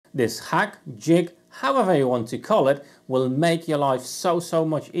This hack, jig, however you want to call it, will make your life so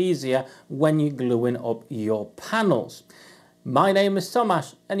much easier when you're gluing up your panels. My name is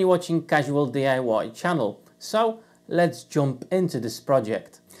Tomasz and you're watching Casual DIY channel. So let's jump into this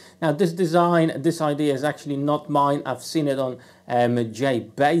project. Now this idea is actually not mine. I've seen it on Jay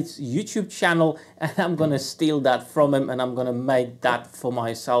Bates' YouTube channel, and I'm gonna steal that from him and I'm gonna make that for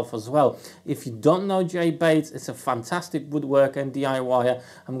myself as well. If you don't know Jay Bates, it's a fantastic woodworker and DIYer.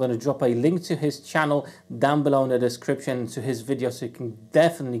 I'm gonna drop a link to his channel down below in the description to his video, so you can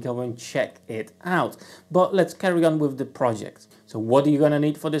definitely go and check it out. But let's carry on with the project. So what are you gonna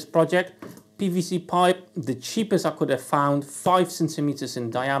need for this project? PVC pipe, the cheapest I could have found, 5 centimeters in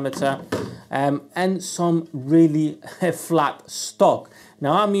diameter, and some really flat stock.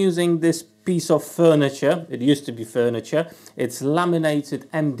 Now I'm using this piece of furniture. It used to be furniture. It's laminated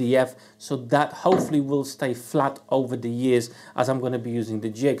MDF, so that hopefully will stay flat over the years as I'm going to be using the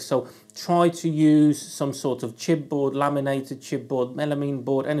jig. So try to use some sort of chipboard, laminated chipboard, melamine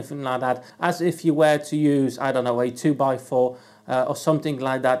board, anything like that, as if you were to use, I don't know, a 2x4 or something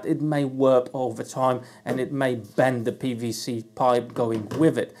like that. It may warp over time and it may bend the PVC pipe going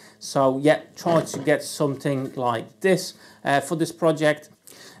with it. So yeah, try to get something like this for this project.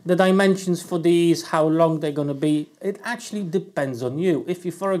 The dimensions for these, how long they're going to be, it actually depends on you. If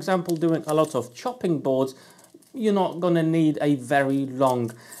you're, for example, doing a lot of chopping boards, you're not going to need a very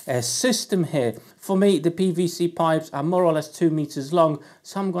long system here. For me, the PVC pipes are more or less 2 meters long,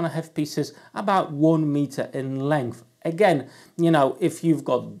 so I'm going to have pieces about 1 meter in length. Again, you know, if you've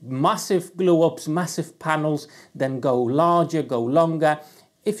got massive glue-ups, massive panels, then go larger, go longer.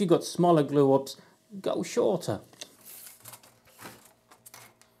 If you've got smaller glue-ups, go shorter.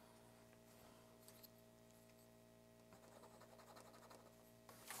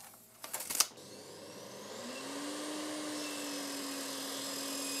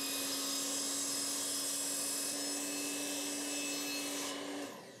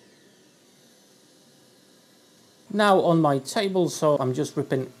 Now on my table, so I'm just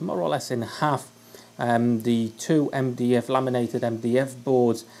ripping more or less in half the 2 MDF, laminated MDF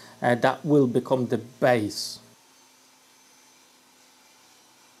boards that will become the base.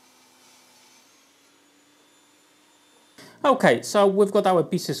 Okay, so we've got our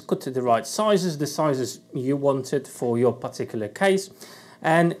pieces cut to the right sizes, the sizes you wanted for your particular case.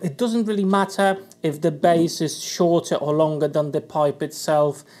 And it doesn't really matter if the base is shorter or longer than the pipe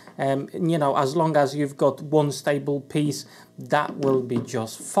itself. You know, as long as you've got one stable piece, that will be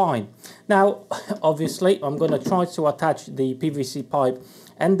just fine. Now, obviously, I'm going to try to attach the PVC pipe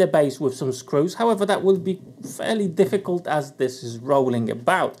and the base with some screws. However, that will be fairly difficult as this is rolling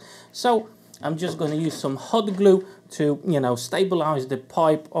about. So I'm just going to use some hot glue to, you know, stabilize the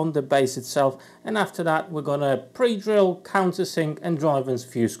pipe on the base itself. And after that, we're going to pre-drill, countersink and drive in a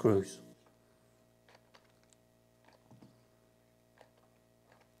few screws.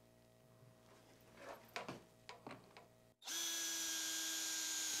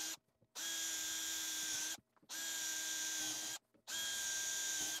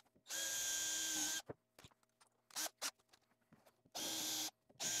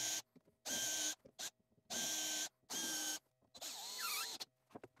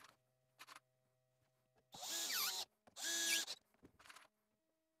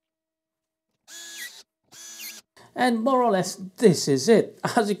 And more or less this is it.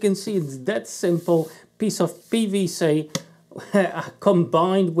 As you can see, it's that simple piece of PVC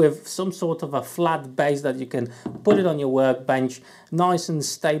combined with some sort of a flat base that you can put it on your workbench. Nice and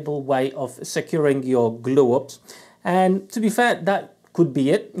stable way of securing your glue ups. And to be fair, that could be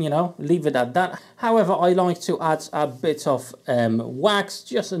it, you know, leave it at that. However, I like to add a bit of wax,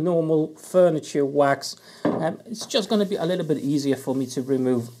 just a normal furniture wax. It's just going to be a little bit easier for me to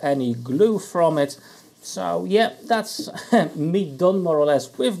remove any glue from it. So yeah, that's me done more or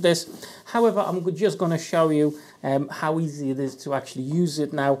less with this. However, I'm just going to show you how easy it is to actually use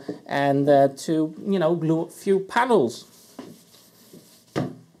it now and to, you know, glue a few panels.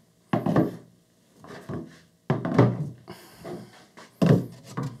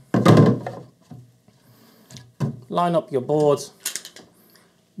 Line up your boards,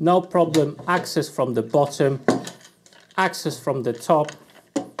 no problem. Access from the bottom, access from the top,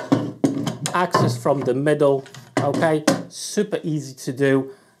 access from the middle. Okay, super easy to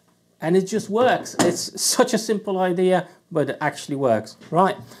do and it just works. It's such a simple idea, but it actually works.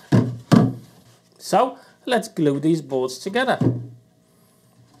 Right, so let's glue these boards together.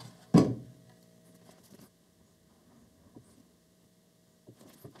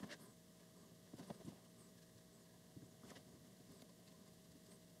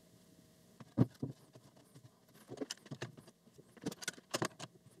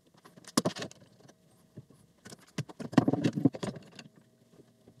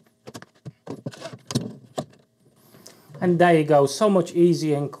 And there you go, so much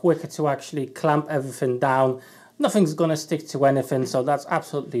easier and quicker to actually clamp everything down. Nothing's going to stick to anything, so that's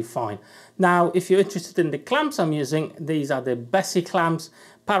absolutely fine. Now, if you're interested in the clamps I'm using, these are the Bessie clamps,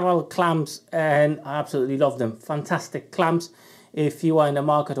 parallel clamps, and I absolutely love them. Fantastic clamps. If you are in the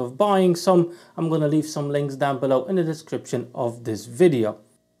market of buying some, I'm going to leave some links down below in the description of this video.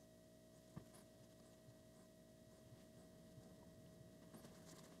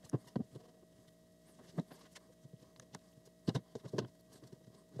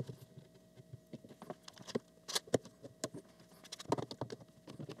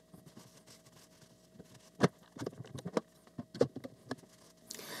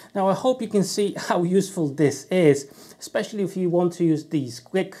 Now I hope you can see how useful this is, especially if you want to use these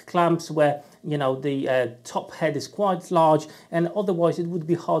quick clamps where, you know, the top head is quite large and otherwise it would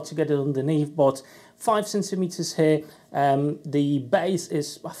be hard to get it underneath. But 5 centimeters here, the base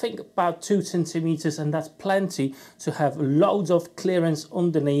is I think about 2 centimeters, and that's plenty to have loads of clearance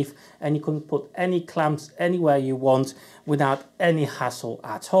underneath, and you can put any clamps anywhere you want without any hassle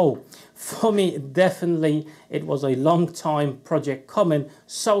at all. For me, definitely it was a long time project coming,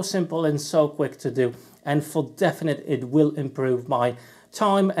 so simple and so quick to do, and for definite it will improve my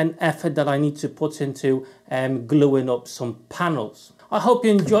time and effort that I need to put into gluing up some panels. I hope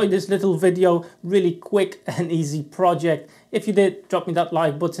you enjoyed this little video, really quick and easy project. If you did, drop me that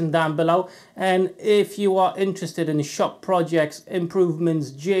like button down below. And if you are interested in shop projects,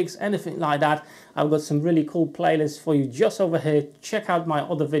 improvements, jigs, anything like that, I've got some really cool playlists for you just over here. Check out my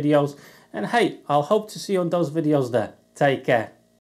other videos. And hey, I'll hope to see you on those videos there. Take care.